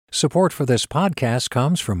Support for this podcast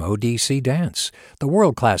comes from ODC Dance. The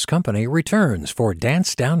world-class company returns for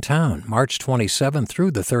Dance Downtown, March 27th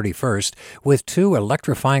through the 31st, with 2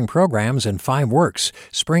 electrifying programs and 5 works,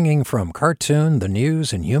 springing from cartoon, the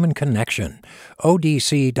news, and human connection.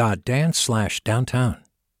 odc.dance/downtown.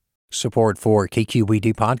 Support for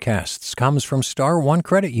KQED podcasts comes from Star One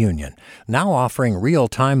Credit Union, now offering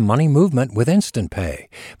real-time money movement with Instant Pay.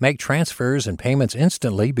 Make transfers and payments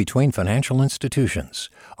instantly between financial institutions,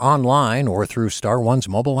 online or through Star One's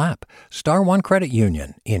mobile app. Star One Credit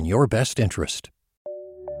Union, in your best interest.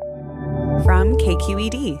 From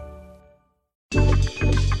KQED.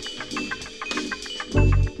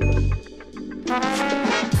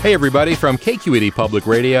 Hey everybody, from KQED Public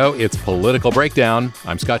Radio, it's Political Breakdown.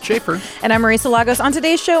 I'm Scott Schaefer. And I'm Marisa Lagos. On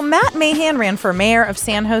today's show, Matt Mahan ran for mayor of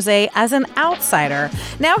San Jose as an outsider.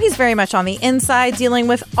 Now he's very much on the inside, dealing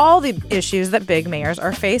with all the issues that big mayors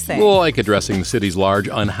are facing. Like addressing the city's large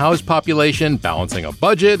unhoused population, balancing a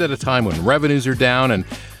budget at a time when revenues are down, and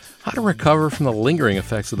how to recover from the lingering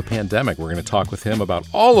effects of the pandemic. We're going to talk with him about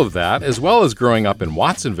all of that, as well as growing up in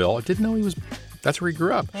Watsonville. I didn't know that's where he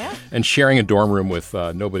grew up. Yeah. And sharing a dorm room with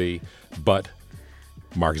nobody but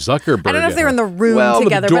Mark Zuckerberg. I don't know if they were in the room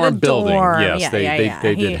together, the dorm but a building. dorm. Yes, they did hang out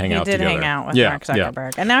together. He did hang out with Mark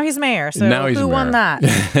Zuckerberg. And now he's mayor, so now who won that?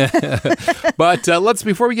 But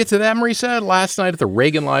before we get to that, Marisa, last night at the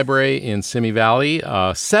Reagan Library in Simi Valley,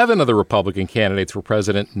 7 of the Republican candidates for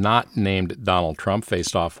president not named Donald Trump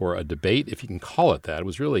faced off for a debate, if you can call it that. It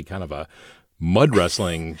was really kind of a mud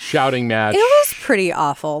wrestling, shouting match. It was pretty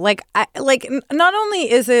awful. Not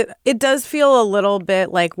only is it does feel a little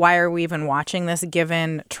bit like, why are we even watching this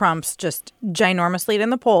given Trump's just ginormous lead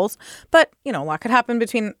in the polls? But, a lot could happen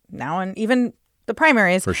between now and even the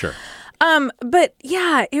primaries. For sure. But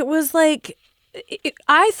yeah, it was like,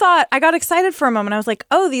 I got excited for a moment. I was like,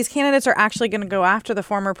 oh, these candidates are actually going to go after the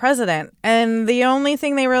former president. And the only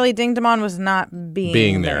thing they really dinged him on was not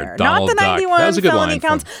being there. Donald not the Duck. 91 felony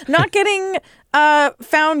counts, not getting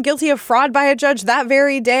found guilty of fraud by a judge that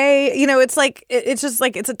very day. It's like, it's just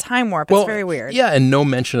like, it's a time warp. It's very weird. Yeah, and no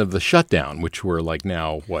mention of the shutdown, which were like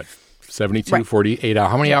now, 72, right. 48 hours.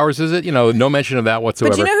 How many hours is it? No mention of that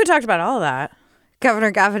whatsoever. But you know who talked about all of that?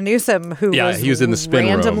 Governor Gavin Newsom, he was in the spin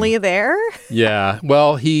randomly room. There. Yeah.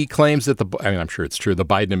 Well, he claims that I'm sure it's true. The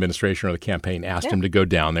Biden administration or the campaign asked him to go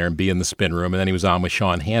down there and be in the spin room. And then he was on with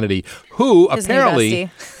Sean Hannity, who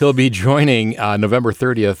apparently he'll be joining November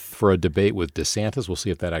 30th for a debate with DeSantis. We'll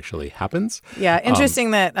see if that actually happens. Yeah.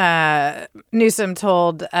 Interesting that Newsom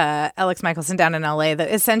told Alex Michelson down in L.A.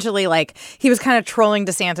 that essentially he was kind of trolling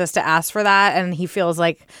DeSantis to ask for that. And he feels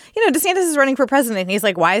like, DeSantis is running for president. And he's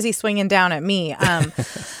like, why is he swinging down at me?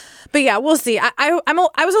 But yeah, we'll see. I was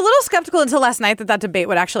a little skeptical until last night that debate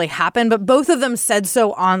would actually happen, but both of them said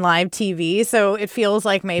so on live TV, so it feels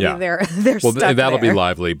like maybe they're stuck that'll there. be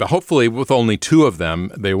lively. But hopefully, with only 2 of them,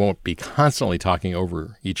 they won't be constantly talking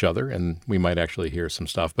over each other, and we might actually hear some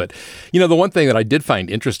stuff. But the one thing that I did find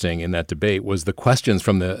interesting in that debate was the questions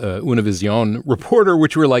from the Univision reporter,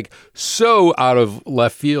 which were so out of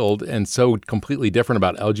left field and so completely different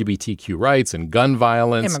about LGBTQ rights and gun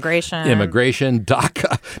violence, immigration,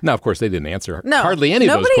 DACA. Now, of course, they didn't answer hardly any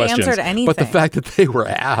of those questions. Nobody answered anything. But the fact that they were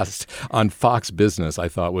asked on Fox Business, I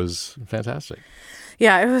thought was fantastic.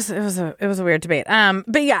 Yeah, it was a weird debate.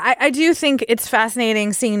 But yeah, I do think it's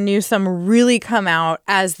fascinating seeing Newsom really come out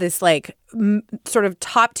as this sort of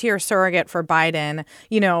top tier surrogate for Biden.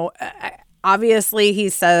 Obviously, he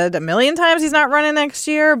said a million times he's not running next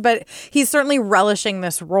year, but he's certainly relishing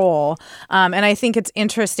this role. And I think it's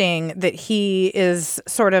interesting that he is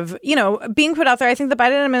sort of, being put out there. I think the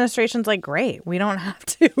Biden administration's like, great, we don't have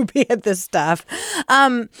to be at this stuff.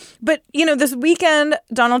 But, this weekend,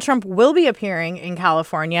 Donald Trump will be appearing in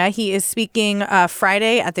California. He is speaking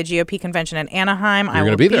Friday at the GOP convention in Anaheim. I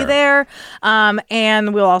will be there.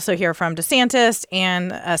 And we'll also hear from DeSantis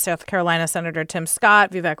and South Carolina Senator Tim Scott,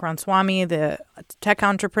 Vivek Ramaswamy, the tech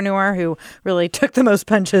entrepreneur who really took the most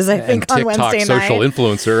punches, I think, on Wednesday night. Social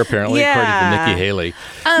influencer, apparently, according to Nikki Haley.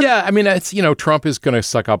 It's, Trump is going to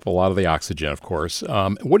suck up a lot of the oxygen, of course.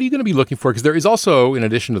 What are you going to be looking for? Because there is also, in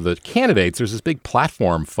addition to the candidates, there's this big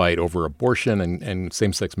platform fight over abortion and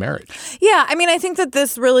same-sex marriage. Yeah, I think that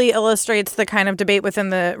this really illustrates the kind of debate within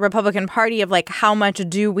the Republican Party of how much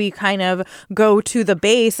do we kind of go to the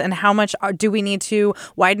base and how much do we need to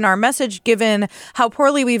widen our message given how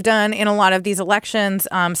poorly we've done in a lot of these elections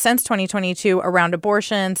since 2022 around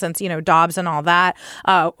abortion, since, Dobbs and all that.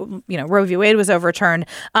 Roe v. Wade was overturned.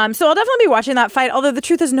 So I'll definitely be watching that fight, although the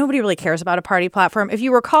truth is nobody really cares about a party platform. If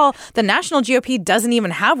you recall, the national GOP doesn't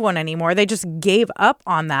even have one anymore. They just gave up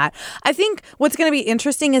on that. I think what's going to be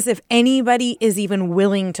interesting is if anybody is even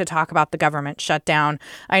willing to talk about the government shutdown.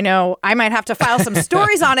 I know I might have to file some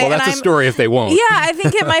stories on it. Well, that's a story if they won't. Yeah, I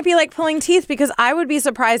think it might be like pulling teeth, because I would be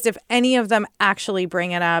surprised if any of them actually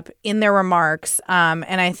bring it up in their remarks.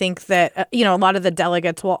 And I think that, a lot of the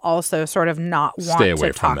delegates will also sort of not want Stay away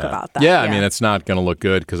to from talk that. about that. Yeah, I mean, it's not going to look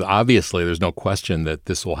good, because obviously there's no question that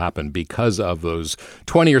this will happen because of those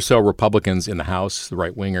 20 or so Republicans in the House, the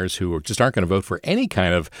right-wingers, who just aren't going to vote for any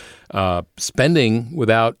kind of spending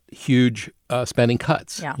without huge spending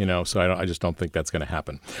cuts. Yeah. So I just don't think that's going to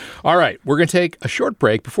happen. All right, we're going to take a short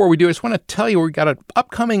break. Before we do, I just want to tell you we've got an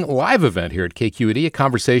upcoming live event here at KQED, a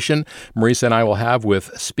conversation Marisa and I will have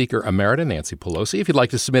with Speaker Emerita Nancy Pelosi. If you'd like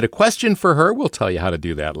to submit a question for her, we'll tell you how to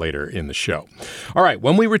do that later in the show. All right,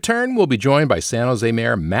 when we return, we'll be joined by San Jose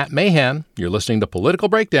Mayor Matt Mahan. You're listening to Political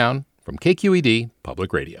Breakdown from KQED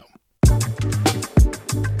Public Radio.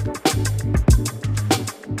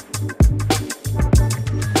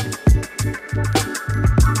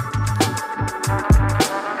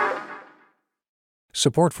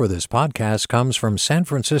 Support for this podcast comes from San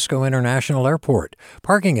Francisco International Airport.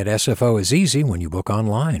 Parking at SFO is easy when you book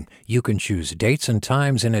online. You can choose dates and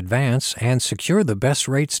times in advance and secure the best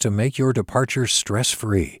rates to make your departure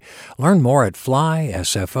stress-free. Learn more at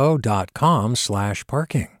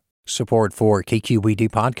flysfo.com/parking. Support for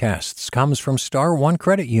KQED podcasts comes from Star One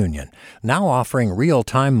Credit Union, now offering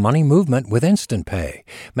real-time money movement with Instant Pay.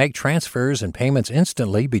 Make transfers and payments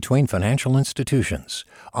instantly between financial institutions,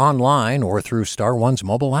 online or through Star One's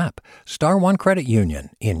mobile app. Star One Credit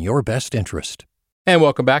Union, in your best interest. And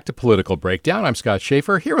welcome back to Political Breakdown. I'm Scott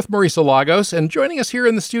Schaefer here with Marisa Lagos, and joining us here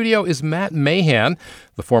in the studio is Matt Mahan.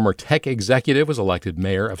 The former tech executive was elected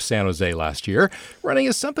mayor of San Jose last year, running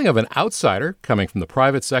as something of an outsider coming from the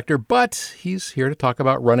private sector, but he's here to talk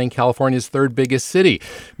about running California's third biggest city.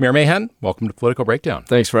 Mayor Mahan, welcome to Political Breakdown.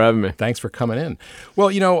 Thanks for having me. Thanks for coming in. Well,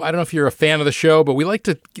 I don't know if you're a fan of the show, but we like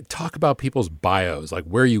to talk about people's bios, like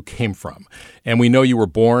where you came from. And we know you were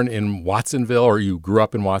born in Watsonville, or you grew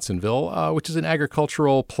up in Watsonville, which is an agricultural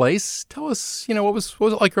place. Tell us, what was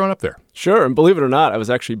it like growing up there? Sure. And believe it or not, I was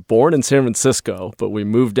actually born in San Francisco, but we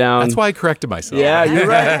moved down. That's why I corrected myself. Yeah, you're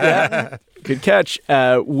right. Yeah. Good catch.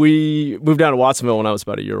 We moved down to Watsonville when I was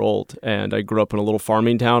about a year old, and I grew up in a little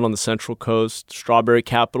farming town on the Central Coast, strawberry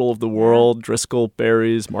capital of the world, Driscoll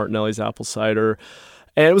berries, Martinelli's apple cider.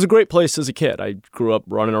 And it was a great place as a kid. I grew up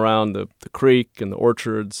running around the creek and the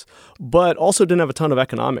orchards, but also didn't have a ton of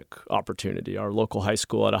economic opportunity. Our local high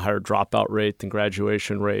school had a higher dropout rate than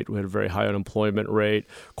graduation rate. We had a very high unemployment rate,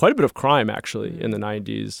 quite a bit of crime, actually, in the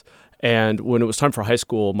 90s. And when it was time for high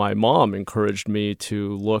school, my mom encouraged me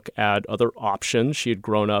to look at other options. She had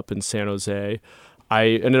grown up in San Jose. I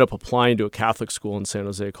ended up applying to a Catholic school in San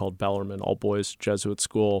Jose called Bellarmine, all-boys Jesuit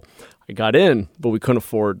school. I got in, but we couldn't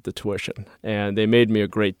afford the tuition. And they made me a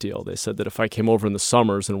great deal. They said that if I came over in the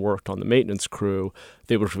summers and worked on the maintenance crew,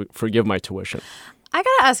 they would forgive my tuition. I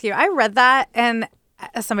got to ask you, I read that, and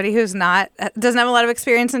as somebody who's doesn't have a lot of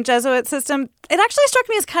experience in Jesuit system, it actually struck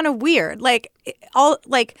me as kind of weird.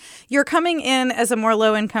 You're coming in as a more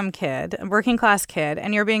low-income kid, a working-class kid,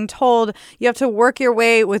 and you're being told you have to work your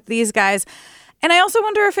way with these guys. And I also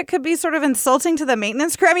wonder if it could be sort of insulting to the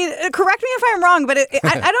maintenance crew. I mean, correct me if I'm wrong, but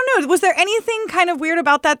I don't know. Was there anything kind of weird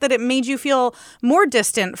about that it made you feel more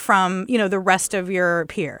distant from, the rest of your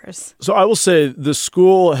peers? So I will say the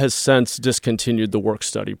school has since discontinued the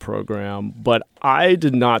work-study program, but I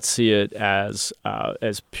did not see it as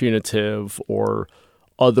punitive or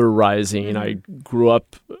otherizing. Mm-hmm. I grew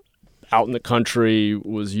up out in the country,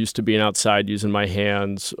 was used to being outside using my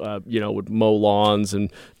hands, would mow lawns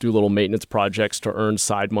and do little maintenance projects to earn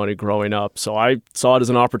side money growing up. So I saw it as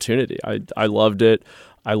an opportunity. I loved it.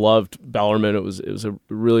 I loved Bellarmine. It was a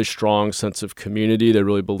really strong sense of community. They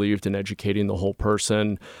really believed in educating the whole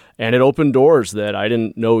person. And it opened doors that I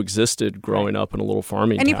didn't know existed growing up in a little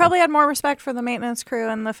farming town. And you probably had more respect for the maintenance crew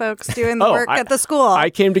and the folks doing the work at the school.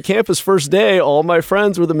 I came to campus first day. All my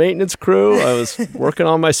friends were the maintenance crew. I was working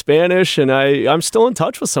on my Spanish, and I'm still in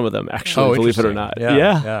touch with some of them, actually, believe it or not.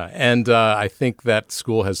 Yeah. And I think that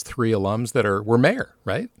school has 3 alums that were mayor,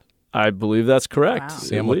 right? I believe that's correct. Wow.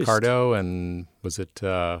 Sam Liccardo, and was it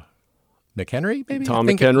McHenry, maybe? Tom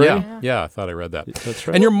McHenry? Yeah, I thought I read that. That's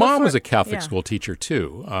right. And your mom was a Catholic school teacher,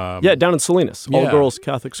 too. Down in Salinas, all-girls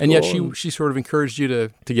Catholic school. And yet she sort of encouraged you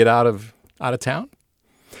to get out of town?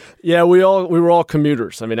 Yeah, we were all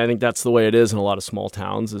commuters. I mean, I think that's the way it is in a lot of small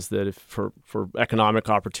towns, is that if for economic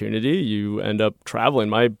opportunity, you end up traveling.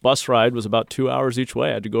 My bus ride was about 2 hours each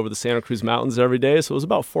way. I had to go over the Santa Cruz Mountains every day, so it was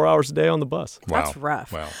about 4 hours a day on the bus. Wow. That's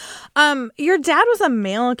rough. Wow. Your dad was a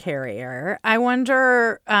mail carrier. I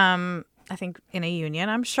wonder, I think in a union,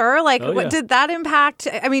 I'm sure. Like, Oh, yeah. what did that impact?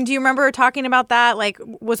 I mean, do you remember talking about that? Like,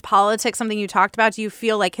 was politics something you talked about? Do you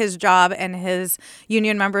feel like his job and his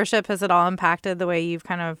union membership, has it all impacted the way you've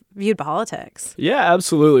kind of viewed politics? Yeah,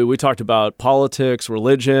 absolutely. We talked about politics,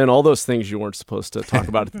 religion, all those things you weren't supposed to talk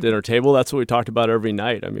about at the dinner table. That's what we talked about every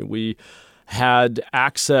night. I mean, we had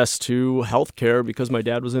access to health care because my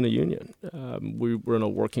dad was in a union. We were in a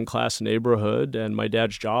working class neighborhood, and my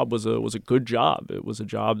dad's job was a good job. It was a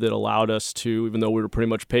job that allowed us to, even though we were pretty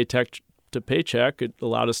much paycheck to paycheck, it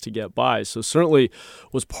allowed us to get by. So certainly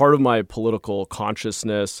was part of my political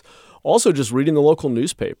consciousness. Also, just reading the local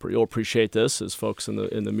newspaper. You'll appreciate this as folks in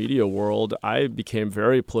the media world. I became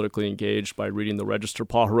very politically engaged by reading the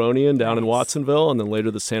Register-Pajaronian down in Watsonville, and then later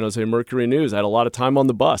the San Jose Mercury News. I had a lot of time on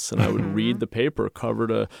the bus, and I would read the paper cover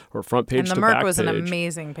to or front page to back page. And the Merc was an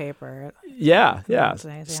amazing paper. Yeah.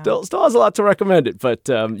 Still has a lot to recommend it. But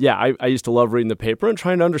I used to love reading the paper and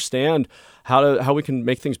trying to understand how we can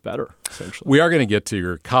make things better, essentially. We are going to get to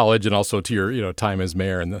your college and also to your time as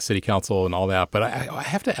mayor and the city council and all that. But I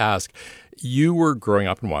have to ask, you were growing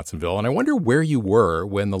up in Watsonville, and I wonder where you were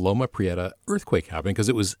when the Loma Prieta earthquake happened, because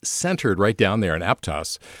it was centered right down there in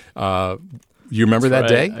Aptos. You remember that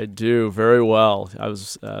day? I do very well. I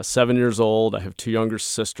was 7 years old. I have two younger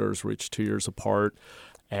sisters. We're each 2 years apart.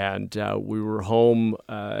 And we were home.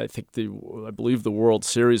 I believe the World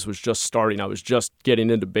Series was just starting. I was just getting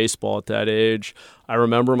into baseball at that age. I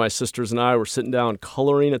remember my sisters and I were sitting down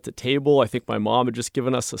coloring at the table. I think my mom had just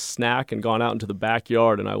given us a snack and gone out into the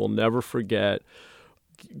backyard. And I will never forget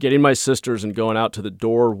getting my sisters and going out to the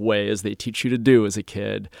doorway, as they teach you to do as a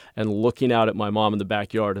kid, and looking out at my mom in the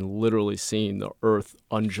backyard and literally seeing the earth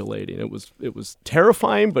undulating. It was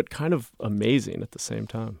terrifying, but kind of amazing at the same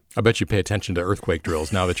time. I bet you pay attention to earthquake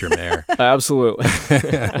drills now that you're mayor. Absolutely.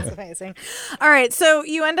 That's amazing. All right. So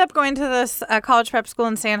you end up going to this college prep school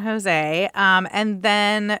in San Jose, and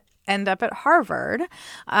then end up at Harvard.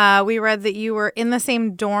 We read that you were in the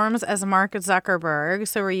same dorms as Mark Zuckerberg.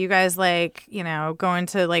 So were you guys going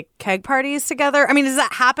to keg parties together? I mean, does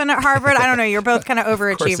that happen at Harvard? I don't know. You're both kind of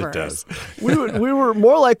overachievers. Of course it does. We were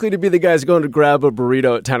more likely to be the guys going to grab a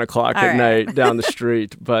burrito at 10 o'clock at night down the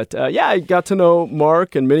street. But I got to know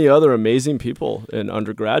Mark and many other amazing people in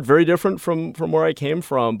undergrad. Very different from where I came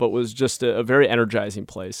from, but was just a very energizing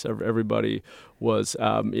place. Everybody was,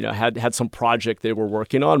 had some project they were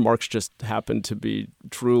working on. Mark's just happened to be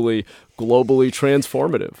truly globally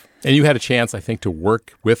transformative. And you had a chance, I think, to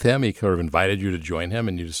work with him. He sort of invited you to join him,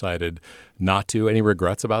 and you decided not to. Any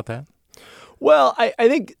regrets about that? Well, I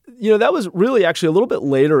think, that was really actually a little bit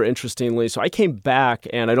later, interestingly. So I came back,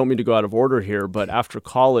 and I don't mean to go out of order here, but after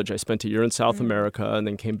college, I spent a year in South America and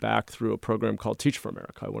then came back through a program called Teach for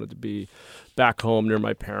America. I wanted to be back home near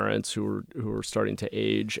my parents who were starting to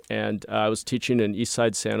age. And I was teaching in East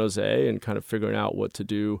Side San Jose and kind of figuring out what to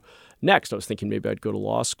do next. I was thinking maybe I'd go to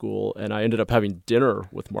law school, and I ended up having dinner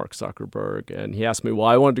with Mark Zuckerberg, and he asked me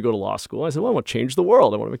why I wanted to go to law school. I said, well, I want to change the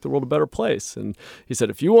world. I want to make the world a better place. And he said,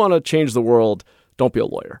 if you want to change the world, don't be a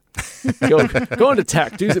lawyer. Go into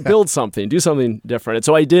tech, build something, do something different. And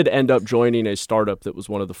so I did end up joining a startup that was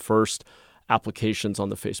one of the first applications on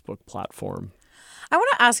the Facebook platform. I want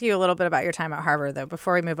to ask you a little bit about your time at Harvard, though,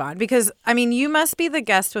 before we move on, because, I mean, you must be the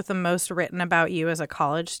guest with the most written about you as a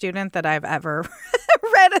college student that I've ever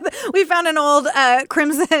read. We found an old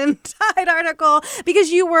Crimson Tide article because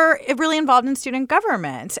you were really involved in student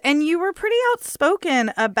government, and you were pretty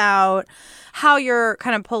outspoken about how your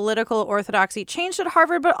kind of political orthodoxy changed at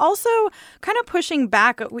Harvard, but also kind of pushing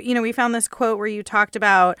back. We found this quote where you talked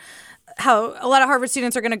about how a lot of Harvard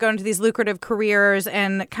students are going to go into these lucrative careers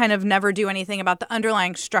and kind of never do anything about the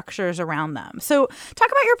underlying structures around them. So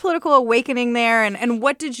talk about your political awakening there, and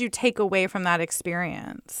what did you take away from that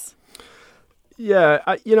experience? Yeah,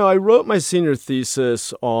 I wrote my senior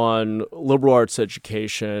thesis on liberal arts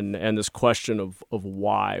education and this question of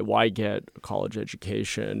why get a college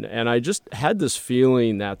education. And I just had this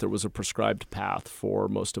feeling that there was a prescribed path for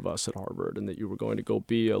most of us at Harvard, and that you were going to go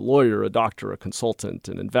be a lawyer, a doctor, a consultant,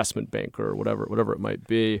 an investment banker, whatever it might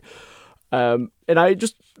be. And I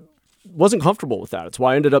just wasn't comfortable with that. It's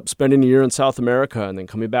why I ended up spending a year in South America and then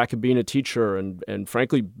coming back and being a teacher and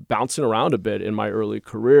frankly bouncing around a bit in my early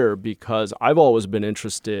career, because I've always been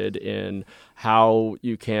interested in how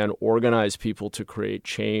you can organize people to create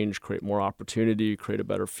change, create more opportunity, create a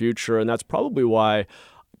better future. And that's probably why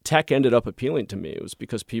tech ended up appealing to me. It was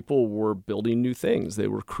because people were building new things. They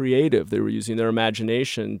were creative. They were using their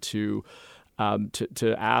imagination to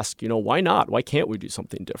ask, why not? Why can't we do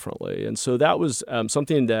something differently? And so that was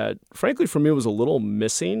something that, frankly, for me was a little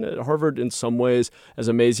missing at Harvard in some ways. As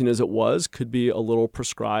amazing as it was, could be a little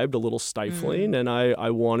prescribed, a little stifling, and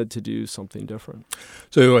I wanted to do something different.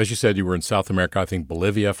 So as you said, you were in South America, I think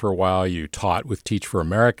Bolivia for a while. You taught with Teach for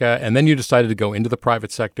America, and then you decided to go into the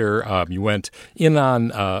private sector. You went in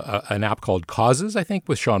on an app called Causes, I think,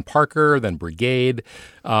 with Sean Parker, then Brigade,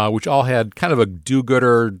 which all had kind of a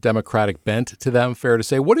do-gooder Democratic bent to them, fair to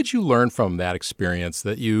say. What did you learn from that experience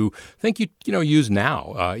that you think you use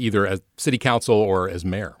now, either as city council or as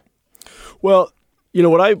mayor? Well,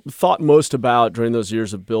 what I thought most about during those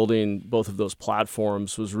years of building both of those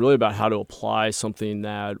platforms was really about how to apply something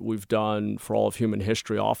that we've done for all of human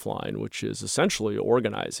history offline, which is essentially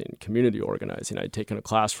organizing, community organizing. I'd taken a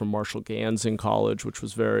class from Marshall Gans in college, which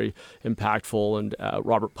was very impactful, and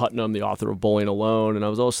Robert Putnam, the author of Bowling Alone. And I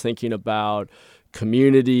was always thinking about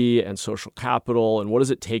community and social capital, and what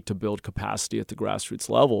does it take to build capacity at the grassroots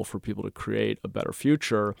level for people to create a better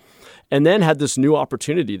future. And then had this new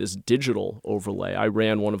opportunity, this digital overlay. I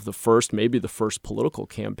ran one of the first, maybe the first political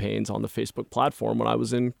campaigns on the Facebook platform when I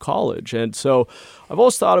was in college. And so I've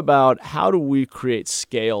always thought about, how do we create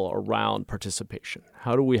scale around participation?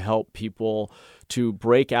 How do we help people to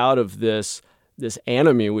break out of this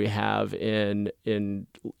enemy we have in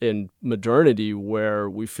modernity, where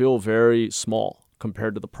we feel very small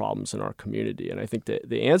compared to the problems in our community? And I think that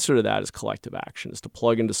the answer to that is collective action, is to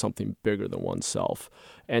plug into something bigger than oneself.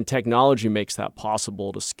 And technology makes that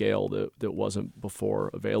possible to scale that wasn't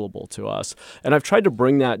before available to us. And I've tried to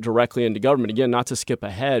bring that directly into government. Again, not to skip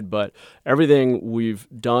ahead, but everything we've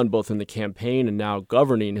done both in the campaign and now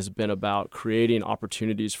governing has been about creating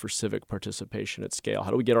opportunities for civic participation at scale.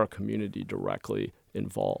 How do we get our community directly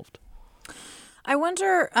involved? I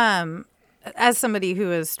wonder, as somebody who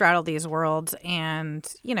has straddled these worlds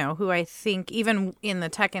and, who I think even in the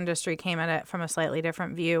tech industry came at it from a slightly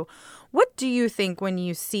different view, what do you think when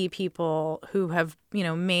you see people who have,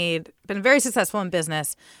 been very successful in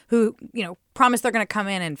business, who, promise they're going to come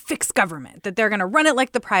in and fix government, that they're going to run it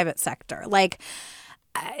like the private sector?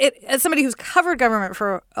 As somebody who's covered government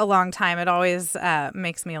for a long time, it always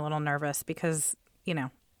makes me a little nervous because,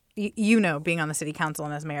 being on the city council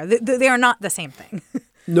and as mayor, they are not the same thing.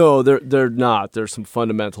 No, they're not. There's some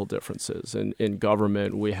fundamental differences. In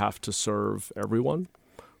government, we have to serve everyone.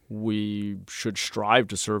 We should strive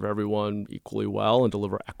to serve everyone equally well and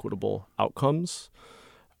deliver equitable outcomes.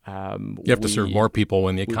 You have to serve more people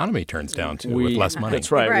when the economy turns down, too, with less money.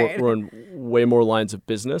 That's right. We're in way more lines of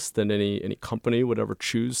business than any company would ever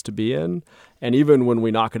choose to be in. And even when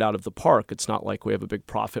we knock it out of the park, it's not like we have a big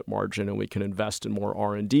profit margin and we can invest in more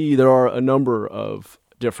R&D. There are a number of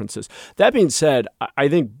differences. That being said, I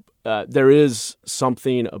think there is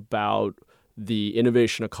something about the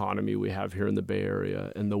innovation economy we have here in the Bay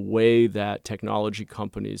Area and the way that technology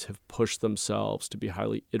companies have pushed themselves to be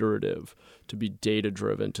highly iterative, to be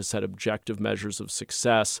data-driven, to set objective measures of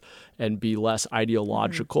success and be less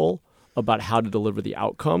ideological about how to deliver the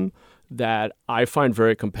outcome, that I find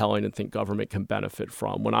very compelling and think government can benefit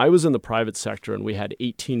from. When I was in the private sector and we had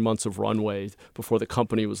 18 months of runway before the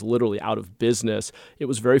company was literally out of business, it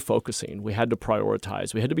was very focusing. We had to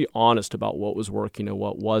prioritize. We had to be honest about what was working and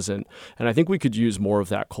what wasn't. And I think we could use more of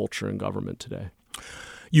that culture in government today.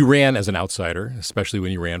 You ran as an outsider, especially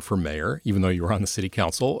when you ran for mayor, even though you were on the city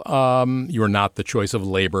council. You were not the choice of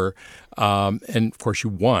labor. And of course, you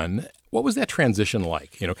won. What was that transition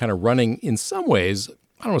like? Kind of running in some ways,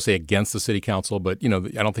 I don't want to say against the city council, but, I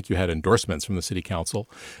don't think you had endorsements from the city council.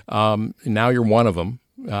 Now you're one of them.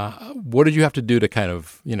 What did you have to do to kind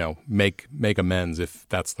of, make amends, if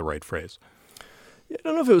that's the right phrase? I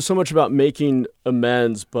don't know if it was so much about making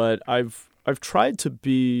amends, but I've tried to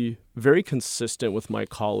be very consistent with my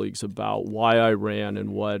colleagues about why I ran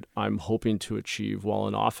and what I'm hoping to achieve while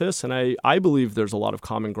in office. And I believe there's a lot of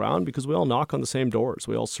common ground because we all knock on the same doors.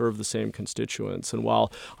 We all serve the same constituents. And while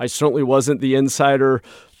I certainly wasn't the insider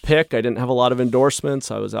pick, I didn't have a lot of endorsements.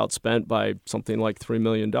 I was outspent by something like $3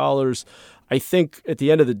 million. I think at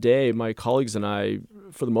the end of the day, my colleagues and I,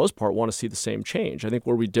 for the most part, want to see the same change. I think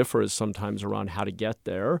where we differ is sometimes around how to get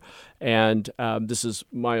there. And this is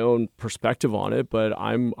my own perspective on it, but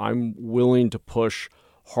I'm willing to push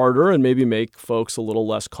harder and maybe make folks a little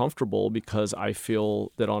less comfortable because I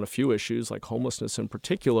feel that on a few issues, like homelessness in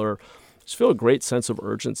particular, I just feel a great sense of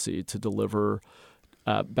urgency to deliver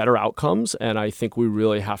better outcomes. And I think we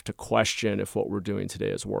really have to question if what we're doing today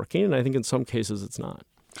is working. And I think in some cases it's not.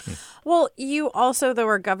 Well, you also, though,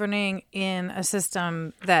 are governing in a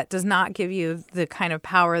system that does not give you the kind of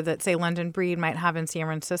power that, say, London Breed might have in San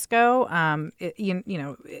Francisco.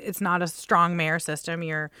 It's not a strong mayor system.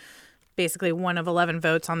 You're basically one of 11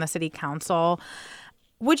 votes on the city council.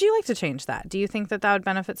 Would you like to change that? Do you think that would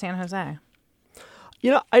benefit San Jose?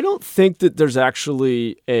 I don't think that there's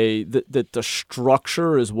actually that the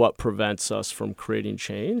structure is what prevents us from creating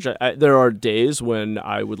change. There are days when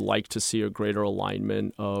I would like to see a greater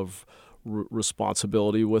alignment of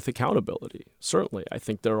responsibility with accountability. Certainly, I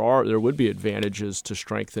think there would be advantages to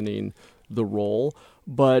strengthening the role.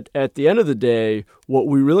 But at the end of the day, what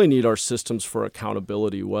we really need are systems for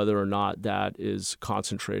accountability, whether or not that is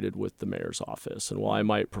concentrated with the mayor's office. And while I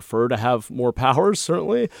might prefer to have more powers,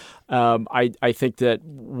 certainly, I think that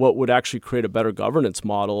what would actually create a better governance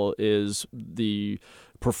model is the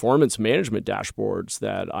performance management dashboards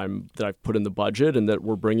that I've put in the budget and that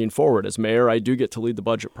we're bringing forward. As mayor, I do get to lead the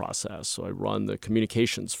budget process. So I run the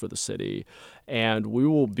communications for the city. And we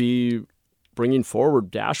will be bringing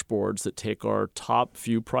forward dashboards that take our top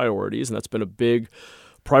few priorities, and that's been a big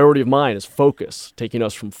priority of mine is focus, taking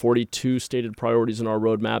us from 42 stated priorities in our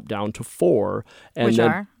roadmap down to 4.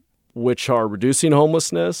 Which are reducing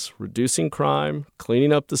homelessness, reducing crime,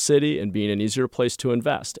 cleaning up the city, and being an easier place to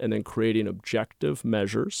invest, and then creating objective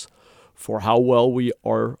measures for how well we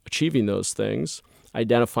are achieving those things,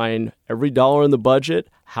 identifying every dollar in the budget,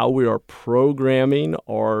 how we are programming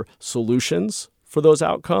our solutions for those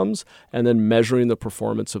outcomes, and then measuring the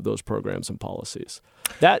performance of those programs and policies.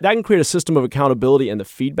 That can create a system of accountability and the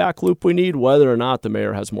feedback loop we need, whether or not the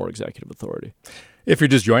mayor has more executive authority. If you're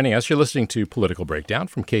just joining us, you're listening to Political Breakdown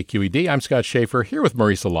from KQED. I'm Scott Schaefer here with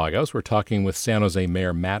Marisa Lagos. We're talking with San Jose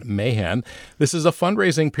Mayor Matt Mahan. This is a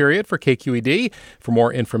fundraising period for KQED. For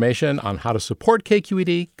more information on how to support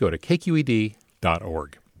KQED, go to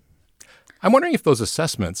kqed.org. I'm wondering if those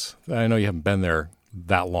assessments, I know you haven't been there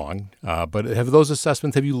that long, but have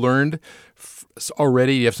you learned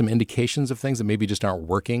already? Do you have some indications of things that maybe just aren't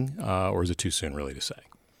working, or is it too soon really to say?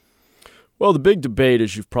 Well, the big debate,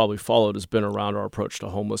 as you've probably followed, has been around our approach to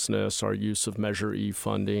homelessness, our use of Measure E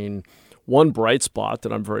funding. One bright spot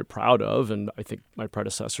that I'm very proud of, and I think my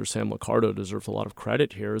predecessor, Sam Liccardo, deserves a lot of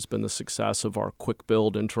credit here, has been the success of our quick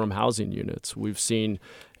build interim housing units. We've seen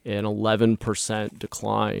an 11%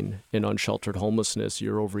 decline in unsheltered homelessness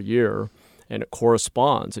year over year. And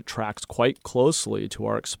it tracks quite closely to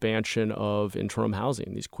our expansion of interim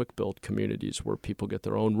housing, these quick build communities where people get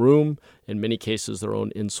their own room, in many cases their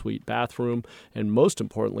own in-suite bathroom, and most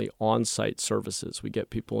importantly, on-site services. We get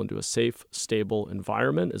people into a safe, stable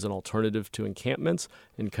environment as an alternative to encampments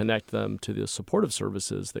and connect them to the supportive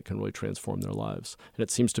services that can really transform their lives. And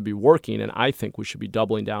it seems to be working, and I think we should be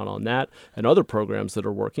doubling down on that and other programs that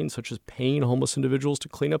are working, such as paying homeless individuals to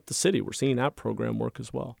clean up the city. We're seeing that program work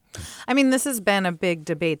as well. I mean, this has been a big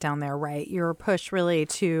debate down there, right? Your push really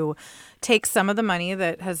to take some of the money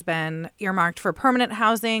that has been earmarked for permanent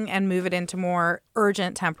housing and move it into more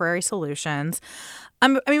urgent temporary solutions.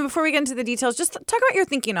 Before we get into the details, just talk about your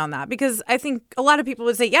thinking on that, because I think a lot of people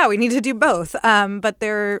would say, yeah, we need to do both. But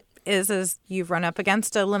there is, as you've run up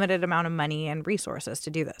against, a limited amount of money and resources to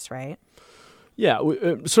do this, right? Yeah,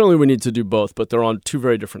 certainly we need to do both, but they're on two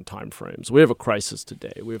very different time frames. We have a crisis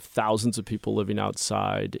today. We have thousands of people living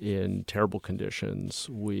outside in terrible conditions.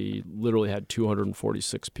 We literally had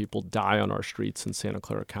 246 people die on our streets in Santa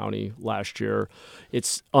Clara County last year.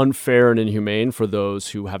 It's unfair and inhumane for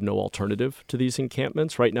those who have no alternative to these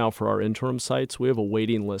encampments. Right now, for our interim sites, we have a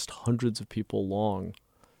waiting list hundreds of people long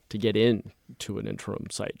to get in to an interim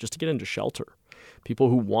site, just to get into shelter. People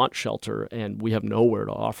who want shelter, and we have nowhere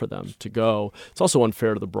to offer them to go. It's also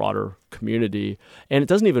unfair to the broader community, and it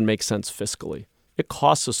doesn't even make sense fiscally. It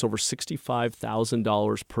costs us over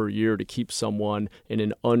 $65,000 per year to keep someone in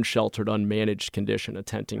an unsheltered, unmanaged condition, a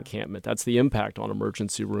tent encampment. That's the impact on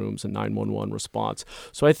emergency rooms and 911 response.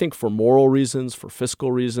 So I think for moral reasons, for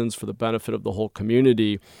fiscal reasons, for the benefit of the whole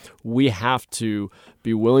community, we have to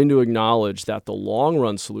be willing to acknowledge that the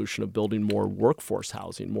long-run solution of building more workforce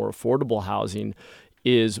housing, more affordable housing,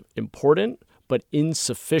 is important, but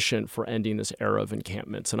insufficient for ending this era of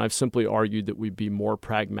encampments. And I've simply argued that we'd be more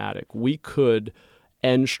pragmatic. We could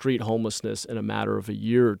end street homelessness in a matter of a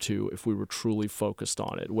year or two if we were truly focused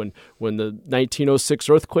on it. When the 1906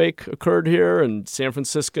 earthquake occurred here and San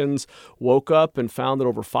Franciscans woke up and found that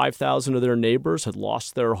over 5,000 of their neighbors had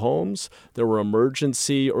lost their homes, there were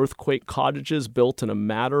emergency earthquake cottages built in a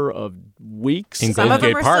matter of weeks. In Some of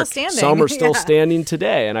them Golden Gate are Park. still standing. Some are still standing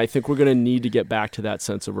today. And I think we're going to need to get back to that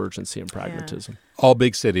sense of urgency and pragmatism. All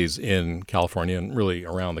big cities in California and really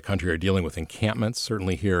around the country are dealing with encampments,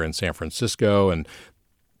 certainly here in San Francisco. And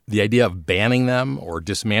The idea of banning them or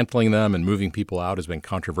dismantling them and moving people out has been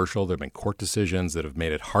controversial. There have been court decisions that have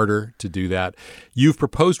made it harder to do that. You've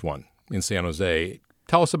proposed one in San Jose.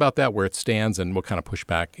 Tell us about that, where it stands, and what kind of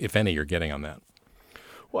pushback, if any, you're getting on that.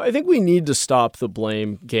 Well, I think we need to stop the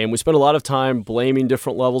blame game. We spend a lot of time blaming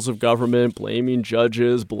different levels of government, blaming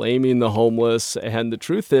judges, blaming the homeless. And the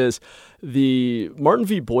truth is, the Martin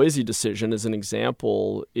v. Boise decision, as an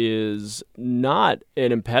example, is not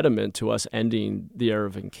an impediment to us ending the era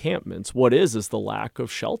of encampments. What is the lack of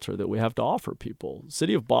shelter that we have to offer people. The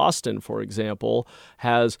city of Boston, for example,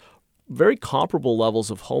 has very comparable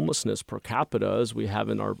levels of homelessness per capita as we have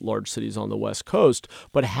in our large cities on the West Coast,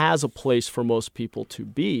 but has a place for most people to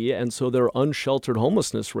be. And so their unsheltered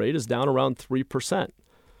homelessness rate is down around 3%.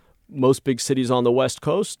 Most big cities on the West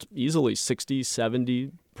Coast, easily 60,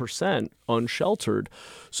 70% unsheltered.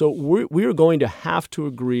 So we are going to have to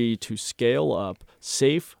agree to scale up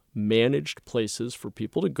safe, managed places for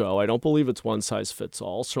people to go. I don't believe it's one size fits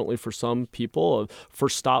all. Certainly for some people, a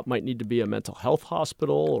first stop might need to be a mental health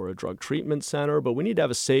hospital or a drug treatment center, but we need to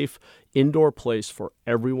have a safe indoor place for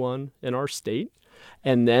everyone in our state.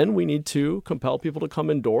 And then we need to compel people to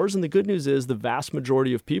come indoors. And the good news is the vast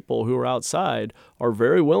majority of people who are outside are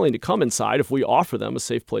very willing to come inside if we offer them a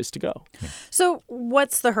safe place to go. So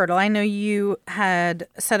what's the hurdle? I know you had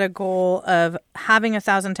set a goal of having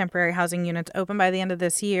 1,000 temporary housing units open by the end of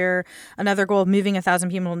this year, another goal of moving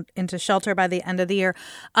 1,000 people into shelter by the end of the year.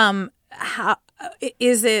 How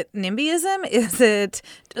is it NIMBYism? Is it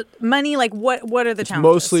money? Like what are the challenges?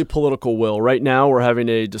 Mostly political will. Right now, we're having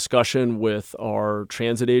a discussion with our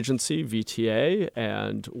transit agency, VTA,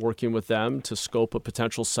 and working with them to scope a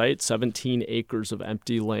potential site, 17 acres of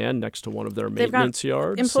empty land next to one of their maintenance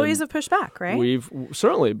yards. Employees have pushed back, right?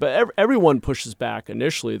 Certainly, but everyone pushes back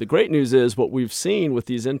initially. The great news is what we've seen with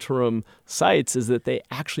these interim sites is that they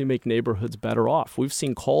actually make neighborhoods better off. We've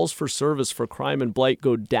seen calls for service for crime and blight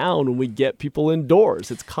go down when we get people indoors.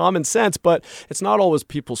 It's common sense, but it's not always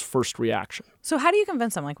people's first reaction. So how do you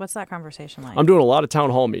convince them? Like, what's that conversation like? I'm doing a lot of town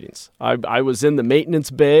hall meetings. I was in the maintenance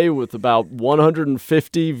bay with about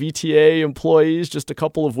 150 VTA employees just a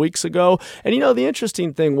couple of weeks ago. And, the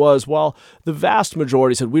interesting thing was, while the vast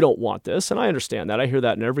majority said, we don't want this, and I understand that. I hear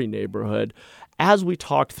that in every neighborhood. As we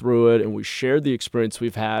talked through it and we shared the experience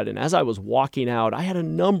we've had, and as I was walking out, I had a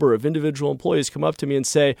number of individual employees come up to me and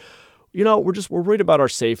say, we're worried about our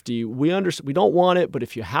safety. We don't want it, but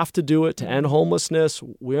if you have to do it to end homelessness,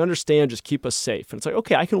 we understand, just keep us safe. And it's like,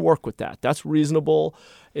 okay, I can work with that. That's reasonable.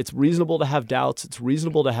 It's reasonable to have doubts. It's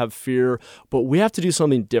reasonable to have fear, but we have to do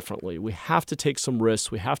something differently. We have to take some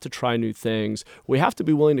risks. We have to try new things. We have to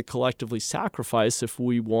be willing to collectively sacrifice if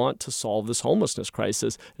we want to solve this homelessness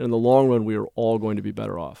crisis. And in the long run, we are all going to be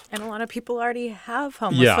better off. And a lot of people already have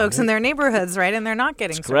homeless folks in their neighborhoods, right? And they're not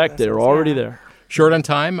getting That's correct. They're already there. Short on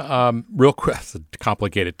time, real quick, it's a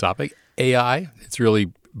complicated topic. AI, it's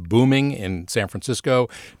really booming in San Francisco.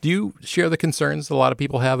 Do you share the concerns a lot of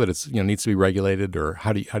people have that it's needs to be regulated, or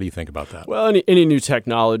how do you think about that? Well, any new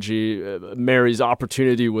technology marries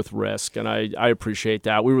opportunity with risk, and I appreciate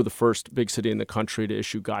that. We were the first big city in the country to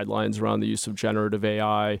issue guidelines around the use of generative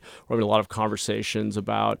AI. We're having a lot of conversations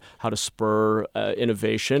about how to spur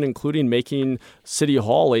innovation, including making City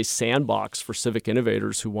Hall a sandbox for civic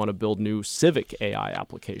innovators who want to build new civic AI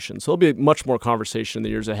applications. So there'll be much more conversation in the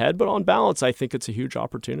years ahead, but on balance, I think it's a huge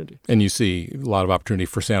opportunity. And you see a lot of opportunity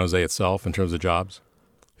for San Jose itself in terms of jobs?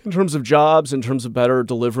 In terms of jobs, in terms of better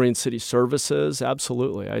delivering city services,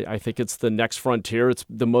 absolutely. I think it's the next frontier. It's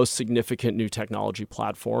the most significant new technology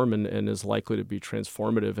platform and is likely to be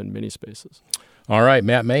transformative in many spaces. All right.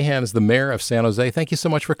 Matt Mahan is the mayor of San Jose. Thank you so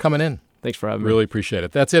much for coming in. Thanks for having me. Really appreciate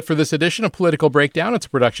it. That's it for this edition of Political Breakdown. It's a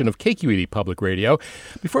production of KQED Public Radio.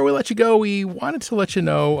 Before we let you go, we wanted to let you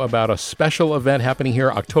know about a special event happening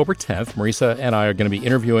here October 10th. Marisa and I are going to be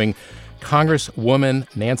interviewing Congresswoman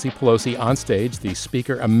Nancy Pelosi on stage, the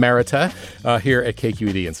Speaker Emerita, here at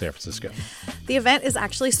KQED in San Francisco. The event is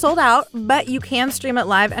actually sold out, but you can stream it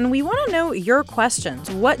live, and we want to know your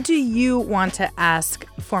questions. What do you want to ask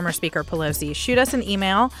former Speaker Pelosi? Shoot us an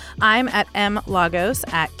email. I'm at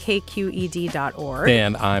mlagos@kqed.org.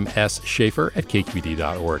 And I'm S. Schaefer at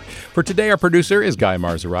kqed.org. For today, our producer is Guy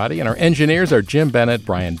Marzarati, and our engineers are Jim Bennett,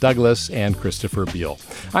 Brian Douglas, and Christopher Beal.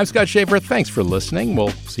 I'm Scott Schaefer. Thanks for listening. We'll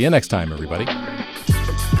see you next time, everybody.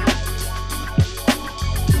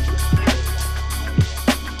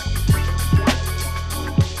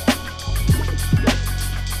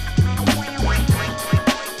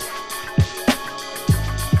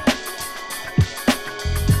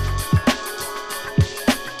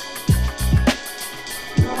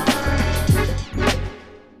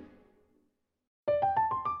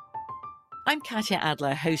 I'm Katya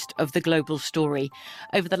Adler, host of The Global Story.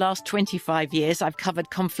 Over the last 25 years, I've covered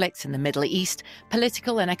conflicts in the Middle East,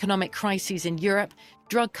 political and economic crises in Europe,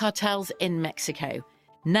 drug cartels in Mexico.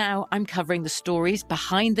 Now I'm covering the stories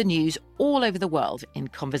behind the news all over the world in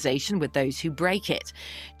conversation with those who break it.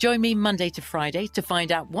 Join me Monday to Friday to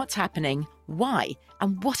find out what's happening, why,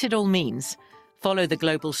 and what it all means. Follow The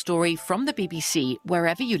Global Story from the BBC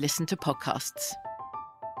wherever you listen to podcasts.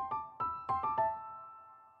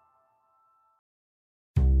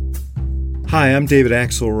 Hi, I'm David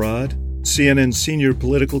Axelrod, CNN senior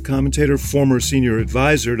political commentator, former senior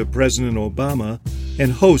advisor to President Obama,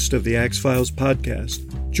 and host of the Axe Files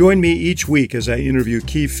podcast. Join me each week as I interview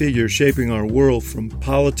key figures shaping our world, from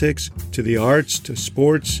politics to the arts to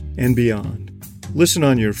sports and beyond. Listen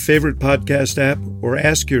on your favorite podcast app or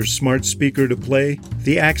ask your smart speaker to play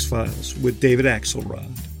The Axe Files with David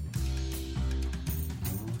Axelrod.